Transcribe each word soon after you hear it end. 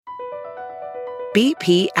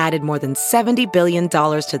BP added more than $70 billion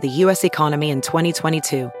to the U.S. economy in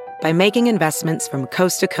 2022 by making investments from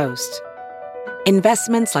coast to coast.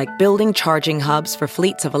 Investments like building charging hubs for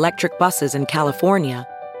fleets of electric buses in California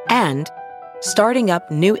and starting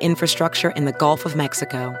up new infrastructure in the Gulf of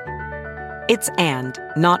Mexico. It's and,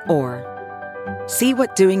 not or. See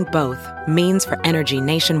what doing both means for energy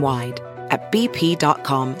nationwide at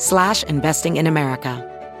bp.com/investing in America.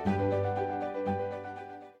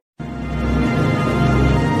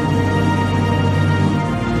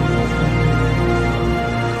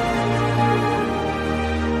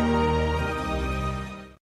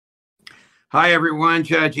 Hi, everyone.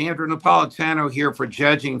 Judge Andrew Napolitano here for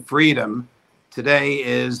Judging Freedom. Today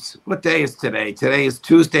is, what day is today? Today is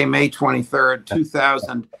Tuesday, May 23rd,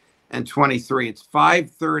 2023. It's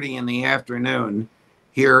 5:30 in the afternoon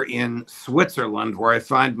here in Switzerland, where I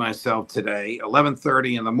find myself today,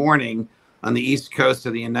 11:30 in the morning on the East Coast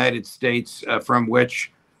of the United States, from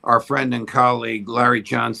which our friend and colleague Larry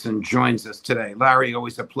Johnson joins us today. Larry,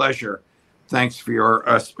 always a pleasure. Thanks for your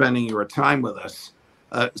spending your time with us.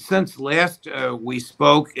 Since last we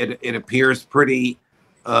spoke, it appears pretty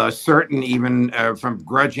certain, even from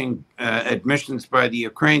grudging admissions by the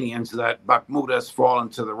Ukrainians, that Bakhmut has fallen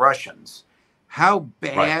to the Russians. How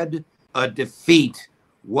bad a defeat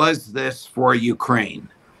was this for Ukraine?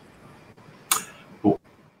 It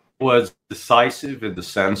was decisive in the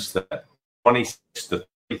sense that 26,000 to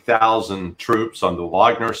 30,000 troops on the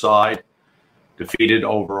Wagner side defeated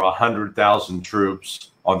over 100,000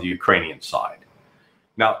 troops on the Ukrainian side.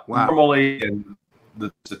 Now, normally, and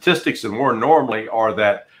the statistics in war normally are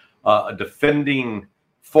that a defending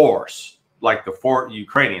force, like the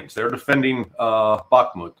Ukrainians, they're defending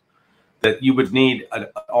Bakhmut, that you would need an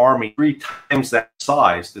army 3 times that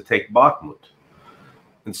size to take Bakhmut.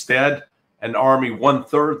 Instead, an army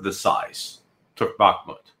 1/3 the size took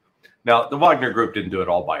Bakhmut. Now, the Wagner Group didn't do it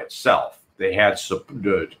all by itself. They had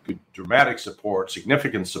dramatic support,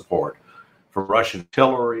 significant support from Russian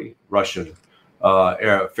artillery, Russian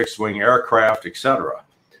fixed-wing aircraft, etc.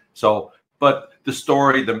 So, but the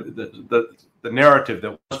story, the narrative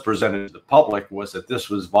that was presented to the public was that this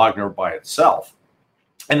was Wagner by itself,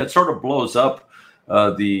 and it sort of blows up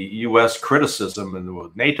the U.S. criticism and the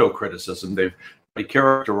NATO criticism. They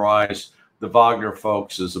characterized the Wagner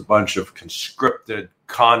folks as a bunch of conscripted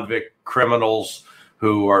convict criminals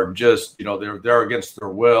who are just, they're there against their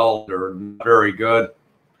will. They're not very good.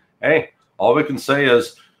 Hey, all we can say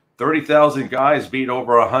is 30,000 guys beat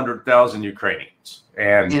over 100,000 Ukrainians,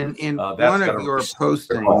 and in one of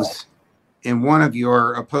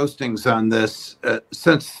your postings on this,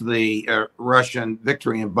 since the Russian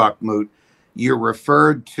victory in Bakhmut, you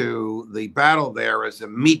referred to the battle there as a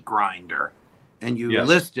meat grinder, and you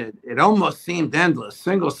listed, it almost seemed endless,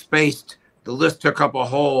 single-spaced. The list took up a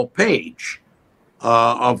whole page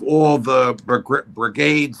of all the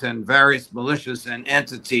brigades and various militias and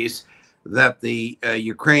entities that the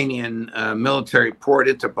Ukrainian military poured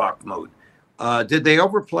into Bakhmut. Did they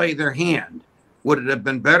overplay their hand? Would it have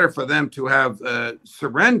been better for them to have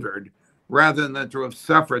surrendered rather than to have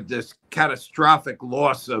suffered this catastrophic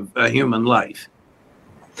loss of human life?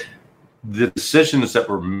 The decisions that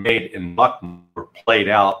were made in Bakhmut were played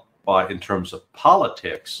out in terms of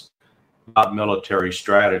politics, not military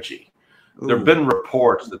strategy. Ooh. There have been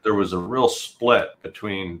reports that there was a real split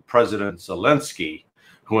between President Zelensky,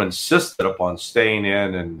 who insisted upon staying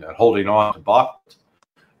in and holding on to Bakhmut,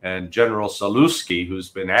 and General Saluzhsky, who's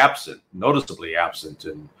been noticeably absent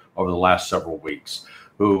over the last several weeks,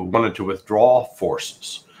 who wanted to withdraw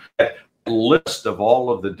forces. That list of all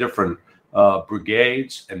of the different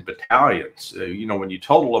brigades and battalions, when you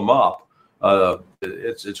total them up,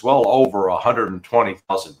 it's well over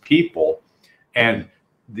 120,000 people, and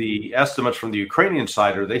the estimates from the Ukrainian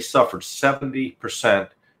side are they suffered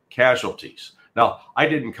 70% casualties. Now, I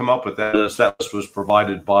didn't come up with that list. That list was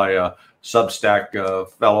provided by a Substack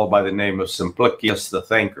fellow by the name of Simplicius the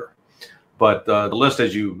Thinker. But the list,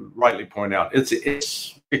 as you rightly point out, it's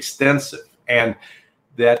extensive. And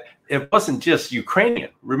that it wasn't just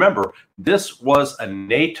Ukrainian. Remember, this was a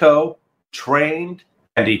NATO-trained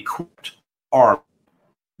and equipped army.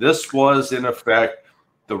 This was, in effect,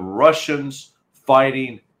 the Russians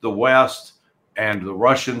fighting the West, and the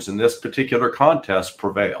Russians in this particular contest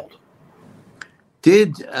prevailed.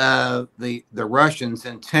 Did the Russians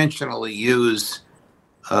intentionally use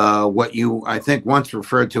what you, I think, once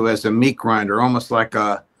referred to as a meat grinder, almost like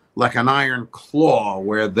an iron claw,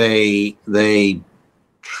 where they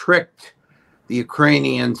tricked the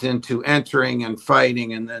Ukrainians into entering and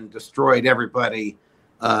fighting, and then destroyed everybody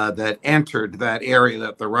that entered that area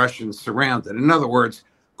that the Russians surrounded? In other words,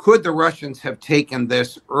 could the Russians have taken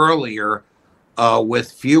this earlier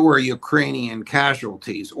with fewer Ukrainian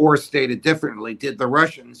casualties? Or stated differently, did the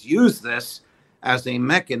Russians use this as a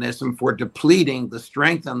mechanism for depleting the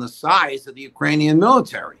strength and the size of the Ukrainian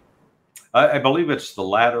military? I believe it's the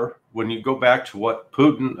latter. When you go back to what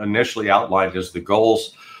Putin initially outlined as the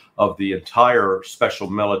goals of the entire special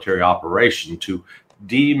military operation, to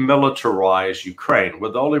demilitarize Ukraine.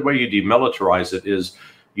 Well, the only way you demilitarize it is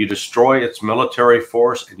you destroy its military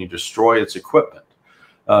force and you destroy its equipment.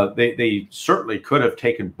 They certainly could have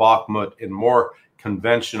taken Bakhmut in more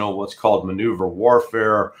conventional, what's called maneuver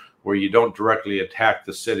warfare, where you don't directly attack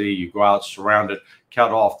the city, you go out, surround it,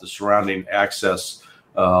 cut off the surrounding access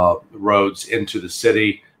roads into the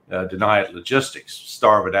city, deny it logistics,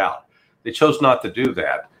 starve it out. They chose not to do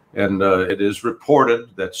that. And it is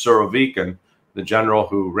reported that Surovikin, the general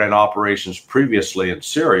who ran operations previously in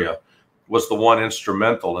Syria, was the one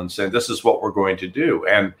instrumental in saying, this is what we're going to do.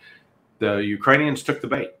 And the Ukrainians took the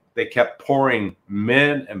bait. They kept pouring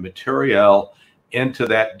men and materiel into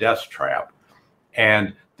that death trap.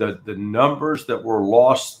 And the numbers that were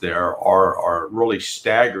lost there are really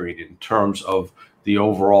staggering in terms of the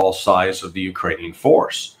overall size of the Ukrainian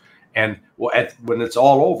force. And when it's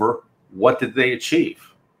all over, what did they achieve?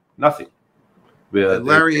 Nothing.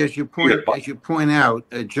 Larry, as you point out,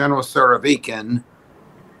 General Surovikin,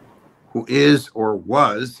 who is or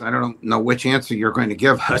was, I don't know which answer you're going to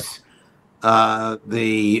give us,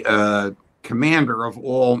 the commander of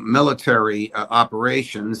all military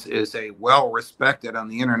operations, is a well-respected on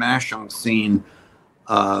the international scene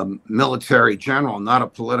military general, not a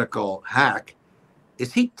political hack.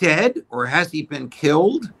 Is he dead or has he been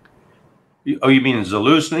killed? Oh, you mean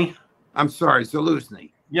Zaluzny? I'm sorry,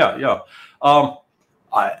 Zaluzny. Yeah.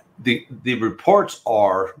 The reports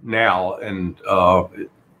are now, and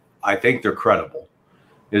I think they're credible,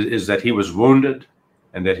 is that he was wounded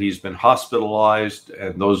and that he's been hospitalized,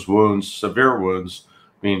 and those wounds, severe wounds,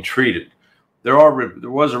 being treated. There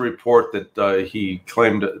was a report that he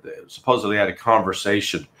claimed supposedly had a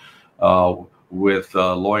conversation with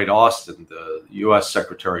Lloyd Austin, the U.S.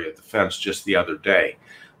 Secretary of Defense, just the other day.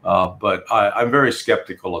 But I'm very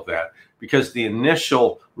skeptical of that, because the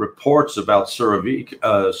initial reports about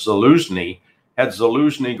Zaluzny had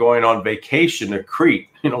Zaluzny going on vacation at Crete,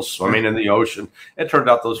 swimming in the ocean. It turned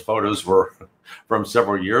out those photos were from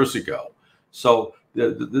several years ago. So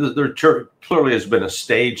there clearly has been a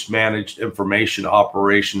staged, managed information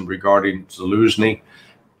operation regarding Zaluzny.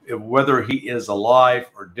 Whether he is alive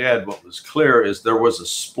or dead, what was clear is there was a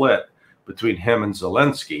split between him and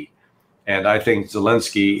Zelensky. And I think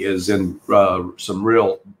Zelensky is in some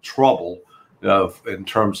real trouble in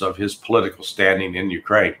terms of his political standing in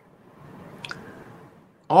Ukraine.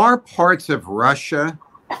 Are parts of Russia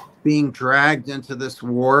being dragged into this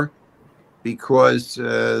war because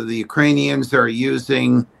the Ukrainians are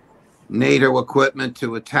using NATO equipment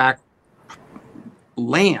to attack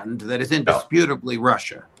land that is indisputably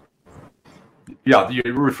Russia? Yeah,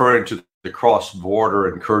 you're referring to the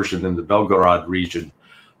cross-border incursion in the Belgorod region.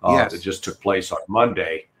 Yes. That just took place on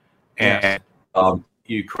Monday. And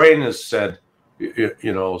Ukraine has said,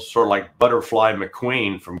 sort of like Butterfly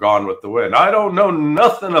McQueen from Gone with the Wind, I don't know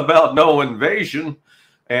nothing about no invasion.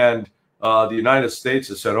 And the United States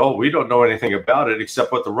has said, oh, we don't know anything about it,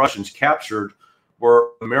 except what the Russians captured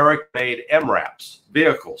were American-made MRAPs,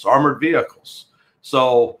 vehicles, armored vehicles.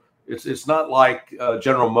 So it's not like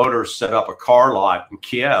General Motors set up a car lot in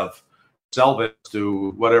Kiev, sell it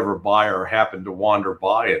to whatever buyer happened to wander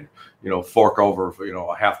by and, fork over,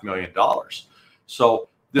 $500,000. So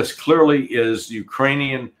this clearly is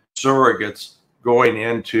Ukrainian surrogates going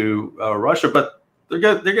into Russia, but they're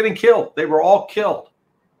getting killed. They were all killed.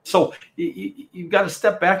 So you've got to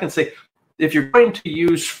step back and say, if you're going to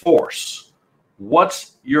use force,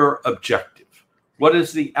 what's your objective? What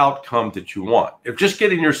is the outcome that you want? If just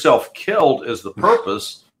getting yourself killed is the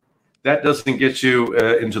purpose, that doesn't get you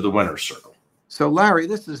into the winner's circle. So, Larry,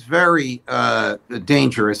 this is very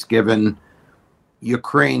dangerous given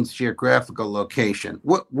Ukraine's geographical location.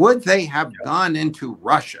 Would they have gone into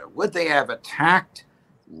Russia? Would they have attacked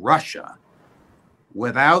Russia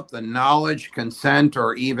without the knowledge, consent,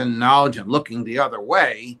 or even knowledge and looking the other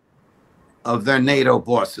way of their NATO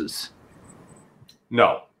bosses?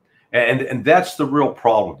 No. And that's the real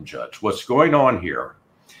problem, Judge. What's going on here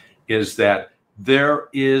is that there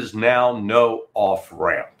is now no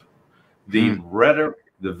off-ramp. The rhetoric,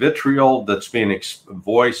 the vitriol that's being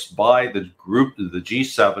voiced by the group, the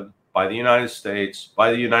G7, by the United States,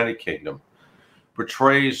 by the United Kingdom,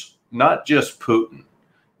 portrays not just Putin,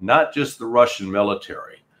 not just the Russian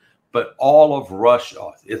military, but all of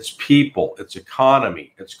Russia, its people, its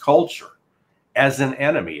economy, its culture, as an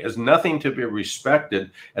enemy, as nothing to be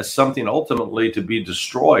respected, as something ultimately to be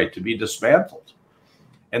destroyed, to be dismantled.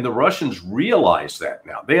 And the Russians realize that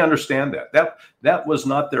now. They understand that. That was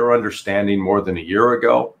not their understanding more than a year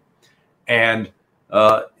ago. And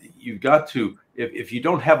you've got to, if you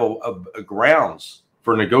don't have a grounds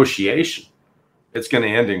for negotiation, it's going to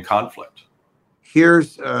end in conflict.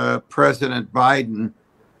 Here's President Biden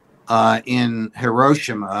in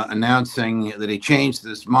Hiroshima announcing that he changed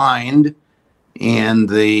his mind, and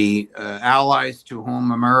the allies to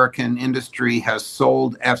whom American industry has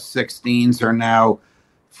sold F-16s are now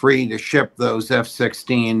free to ship those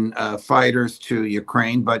F-16 fighters to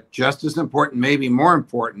Ukraine. But just as important, maybe more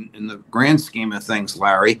important in the grand scheme of things,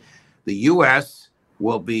 Larry, the U.S.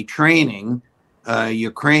 will be training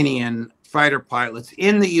Ukrainian fighter pilots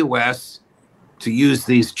in the U.S. to use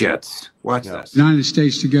these jets. Watch this. The United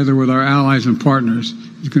States, together with our allies and partners,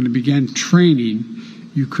 is going to begin training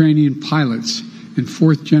Ukrainian pilots in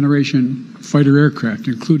fourth-generation fighter aircraft,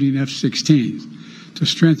 including F-16s, to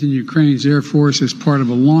strengthen Ukraine's Air Force as part of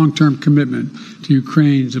a long-term commitment to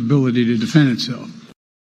Ukraine's ability to defend itself.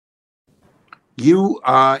 You,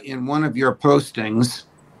 in one of your postings,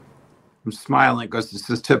 I'm smiling because this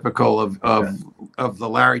is typical of the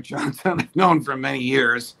Larry Johnson I've known for many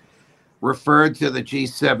years, referred to the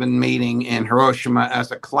G7 meeting in Hiroshima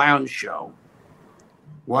as a clown show.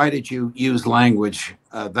 Why did you use language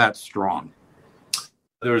that strong?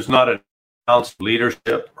 There's not an ounce of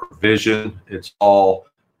leadership or vision. It's all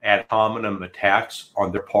ad hominem attacks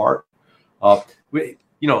on their part.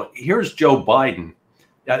 Here's Joe Biden.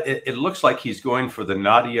 It looks like he's going for the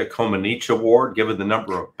Nadia Comaneci Award, given the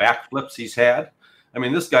number of backflips he's had. I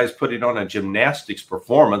mean, this guy's putting on a gymnastics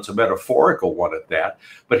performance, a metaphorical one at that,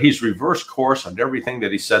 but he's reversed course on everything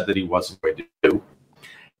that he said that he wasn't going to do.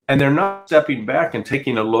 And they're not stepping back and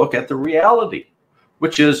taking a look at the reality,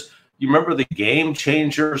 which is, you remember the game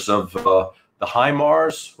changers of the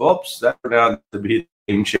HIMARS? Oops, that turned out to be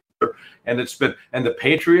the game changer. And the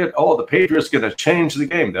Patriot, the Patriot's going to change the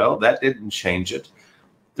game. No, that didn't change it.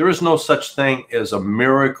 There is no such thing as a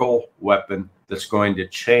miracle weapon that's going to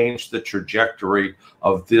change the trajectory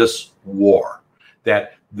of this war.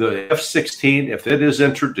 That the F-16, if it is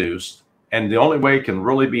introduced, and the only way it can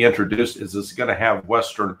really be introduced is it's going to have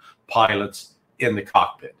Western pilots in the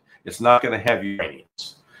cockpit. It's not going to have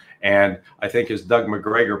Ukrainians. And I think, as Doug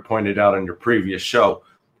McGregor pointed out in your previous show,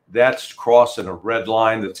 that's crossing a red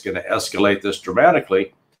line that's going to escalate this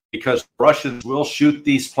dramatically, because Russians will shoot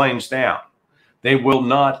these planes down. They will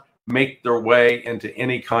not make their way into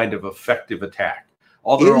any kind of effective attack.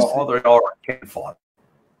 All they are cannon fodder.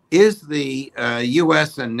 Is the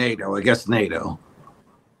U.S. and NATO, I guess NATO,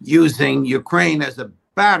 using Ukraine as a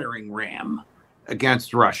battering ram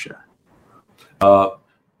against Russia?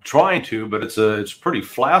 Trying to, but it's a pretty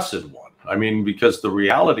flaccid one. I mean, because the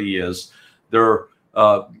reality is the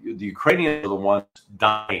Ukrainians are the ones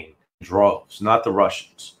dying in droves, not the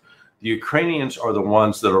Russians. The Ukrainians are the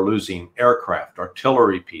ones that are losing aircraft,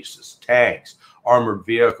 artillery pieces, tanks, armored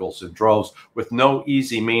vehicles in droves with no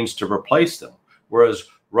easy means to replace them. Whereas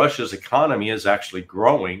Russia's economy is actually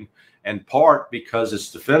growing, in part because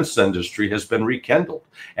its defense industry has been rekindled,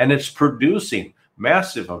 and it's producing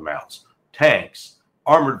massive amounts, tanks,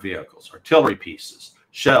 armored vehicles, artillery pieces,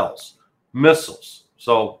 shells, missiles.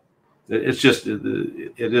 So it's just,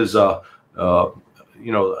 it is a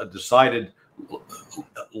decided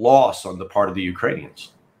loss on the part of the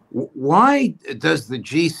Ukrainians. Why does the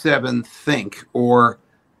G7 think or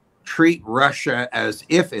treat Russia as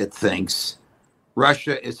if it thinks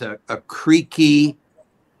Russia is a creaky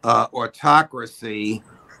autocracy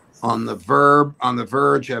on the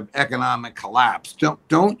verge of economic collapse?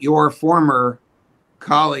 Don't your former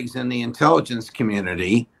colleagues in the intelligence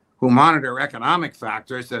community, who monitor economic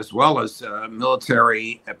factors as well as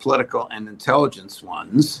military, political, and intelligence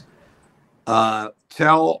ones,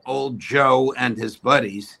 tell old Joe and his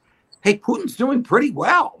buddies, hey, Putin's doing pretty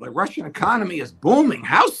well. The Russian economy is booming.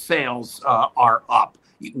 House sales are up.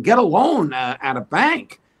 You can get a loan at a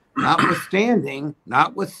bank, notwithstanding,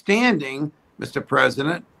 Mr.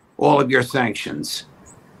 President, all of your sanctions.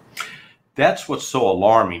 That's what's so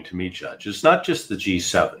alarming to me, Judge. It's not just the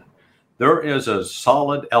G7. There is a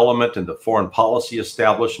solid element in the foreign policy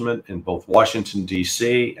establishment in both Washington,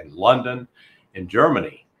 D.C., and London, and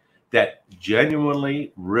Germany, that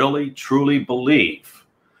genuinely, really, truly believe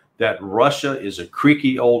that Russia is a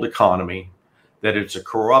creaky old economy, that it's a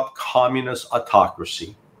corrupt communist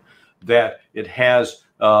autocracy, that it has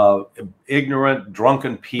ignorant,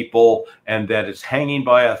 drunken people, and that it's hanging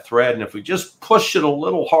by a thread. And if we just push it a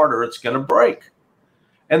little harder, it's going to break.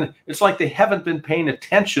 And it's like they haven't been paying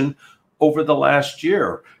attention over the last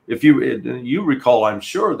year. If you recall, I'm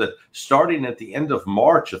sure that starting at the end of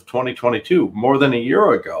March of 2022, more than a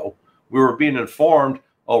year ago, we were being informed,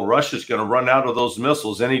 oh, Russia's going to run out of those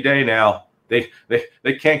missiles any day now. They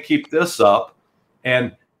can't keep this up.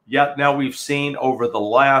 And yet now we've seen over the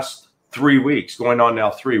last 3 weeks, going on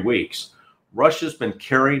now 3 weeks, Russia's been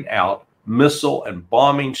carrying out missile and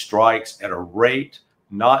bombing strikes at a rate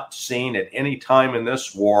not seen at any time in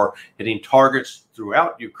this war, hitting targets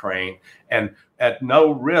throughout Ukraine and at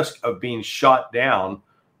no risk of being shot down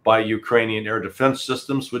by Ukrainian air defense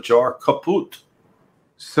systems, which are kaput.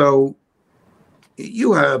 So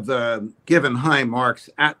you have given high marks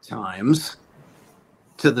at times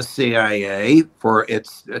to the CIA for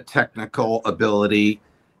its technical ability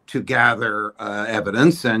to gather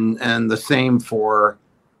evidence, and the same for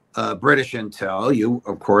British intel. You,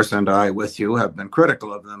 of course, and I with you have been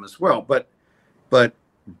critical of them as well. But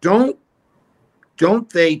don't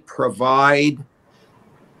they provide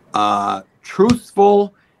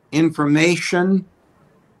truthful information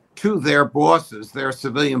to their bosses, their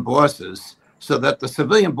civilian bosses, so that the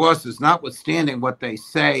civilian bosses, notwithstanding what they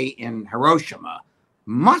say in Hiroshima,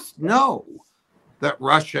 must know that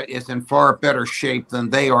Russia is in far better shape than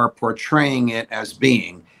they are portraying it as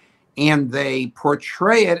being? And they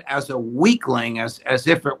portray it as a weakling, as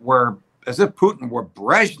if Putin were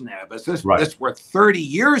Brezhnev, as if this were 30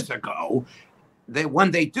 years ago.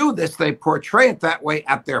 When they do this, they portray it that way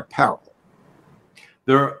at their peril.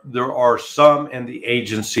 There are some in the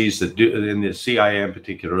agencies that do, in the CIA in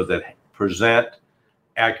particular, that present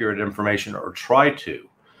accurate information or try to.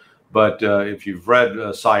 But if you've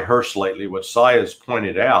read Sy Hersh lately, what Sy has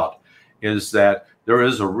pointed out is that there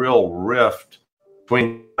is a real rift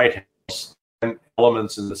between the White House and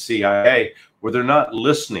elements in the CIA where they're not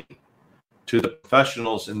listening to the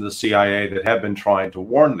professionals in the CIA that have been trying to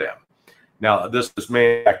warn them. Now, this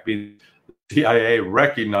may in fact be the CIA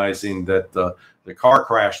recognizing that the car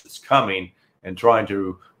crash that's coming and trying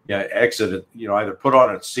to exit it, either put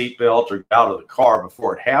on its seatbelt or get out of the car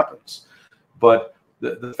before it happens. But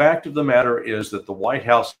the fact of the matter is that the White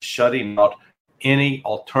House is shutting out any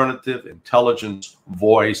alternative intelligence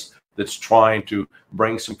voice that's trying to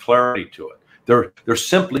bring some clarity to it. There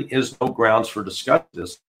simply is no grounds for discussing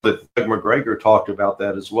this. But Doug McGregor talked about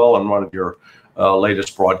that as well in one of your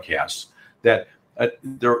latest broadcasts, that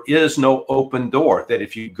there is no open door, that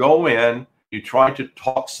if you go in, you try to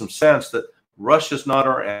talk some sense that Russia's not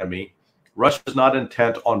our enemy, Russia's not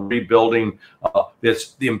intent on rebuilding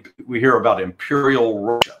we hear about imperial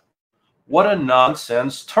Russia. What a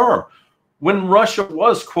nonsense term. When Russia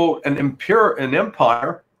was, quote, an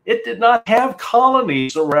empire, it did not have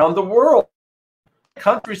colonies around the world.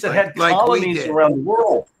 Countries that had colonies around the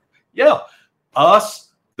world. Yeah.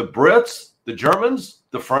 Us, the Brits, the Germans,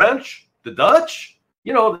 the French, the Dutch.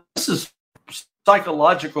 This is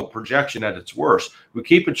psychological projection at its worst. We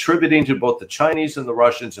keep attributing to both the Chinese and the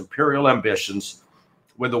Russians imperial ambitions,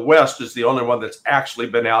 when the West is the only one that's actually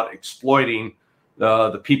been out exploiting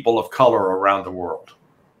the people of color around the world.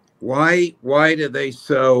 Why do they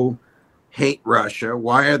so hate Russia?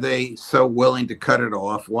 Why are they so willing to cut it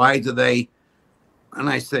off? Why do they, and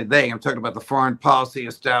I say they, I'm talking about the foreign policy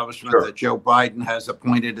establishment that Joe Biden has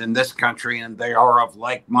appointed in this country, and they are of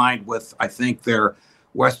like mind with, I think, their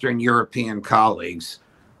Western European colleagues.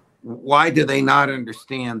 Why do they not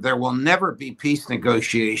understand there will never be peace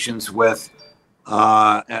negotiations with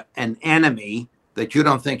an enemy that you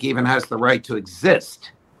don't think even has the right to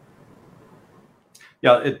exist?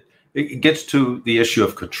 Yeah, it gets to the issue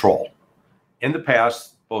of control. In the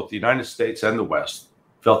past, both the United States and the West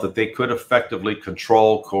felt that they could effectively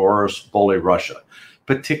control, coerce, bully Russia,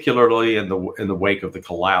 particularly in the wake of the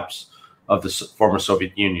collapse of the former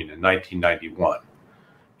Soviet Union in 1991.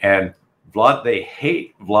 And they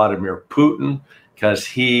hate Vladimir Putin because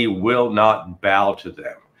he will not bow to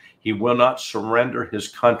them. He will not surrender his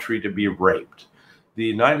country to be raped. The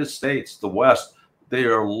United States, the West, they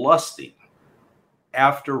are lusting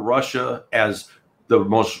after Russia as the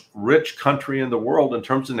most rich country in the world in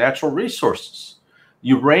terms of natural resources,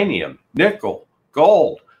 uranium, nickel,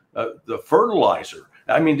 gold, the fertilizer.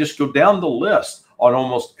 I mean, just go down the list on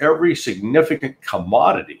almost every significant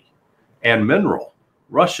commodity and mineral.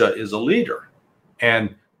 Russia is a leader,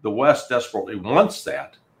 and the West desperately wants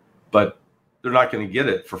that, but they're not going to get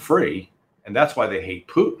it for free, and that's why they hate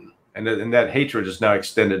Putin. And that hatred is now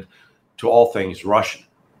extended to all things Russian.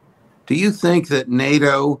 Do you think that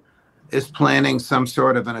NATO is planning some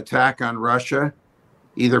sort of an attack on Russia,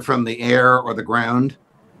 either from the air or the ground?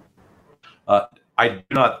 I do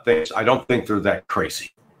not think so. I don't think they're that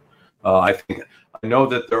crazy. I know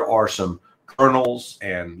that there are some colonels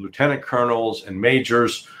and lieutenant colonels and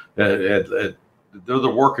majors they're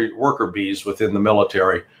the worker bees within the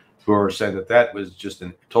military who are saying that was just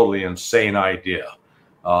a totally insane idea.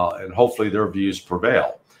 And hopefully their views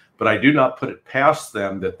prevail. But I do not put it past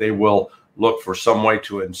them that they will look for some way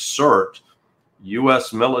to insert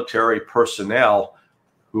U.S. military personnel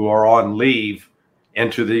who are on leave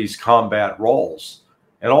into these combat roles.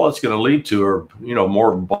 And all it's going to lead to are,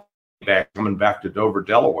 more coming back to Dover,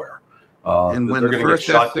 Delaware. And when the first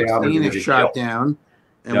F-16 is shot down,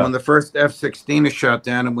 when the first F-16 is shot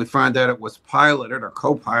down and we find out it was piloted or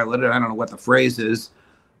co-piloted, I don't know what the phrase is,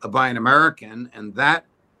 by an American, and that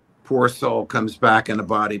poor soul comes back in a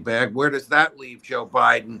body bag, where does that leave Joe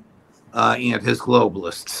Biden and his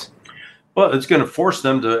globalists? Well, it's going to force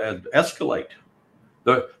them to escalate.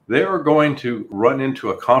 They are going to run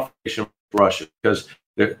into a confrontation with Russia because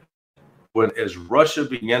as Russia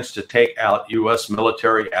begins to take out U.S.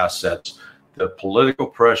 military assets, the political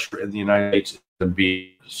pressure in the United States is going to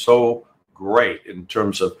be so great in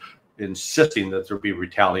terms of insisting that there be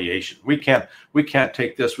retaliation. We can't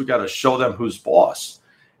take this. We got to show them who's boss.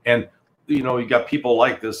 And you got people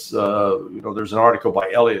like this. There's an article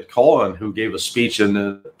by Elliot Cohen who gave a speech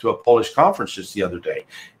to a Polish conference just the other day.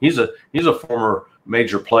 He's a former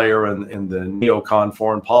major player in the neocon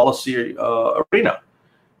foreign policy arena,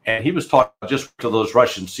 and he was talking just to those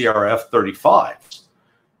Russian CRF-35s.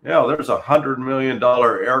 There's $100 million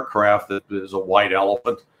aircraft that is a white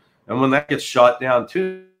elephant, and when that gets shot down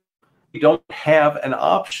too, you don't have an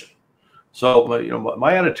option. So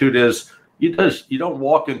my attitude is, you don't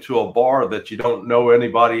walk into a bar that you don't know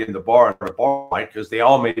anybody in the bar fight, because they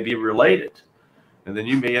all may be related, and then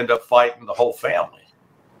you may end up fighting the whole family.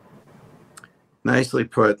 Nicely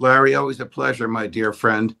put, Larry. Always a pleasure, my dear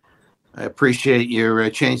friend. I appreciate you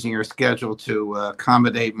changing your schedule to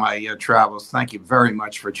accommodate my travels. Thank you very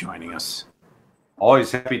much for joining us.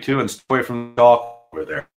 Always happy to, and stay away from the dog over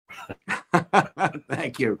there.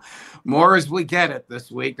 Thank you. More as we get it this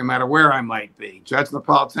week, no matter where I might be. Judge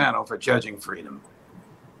Napolitano for Judging Freedom.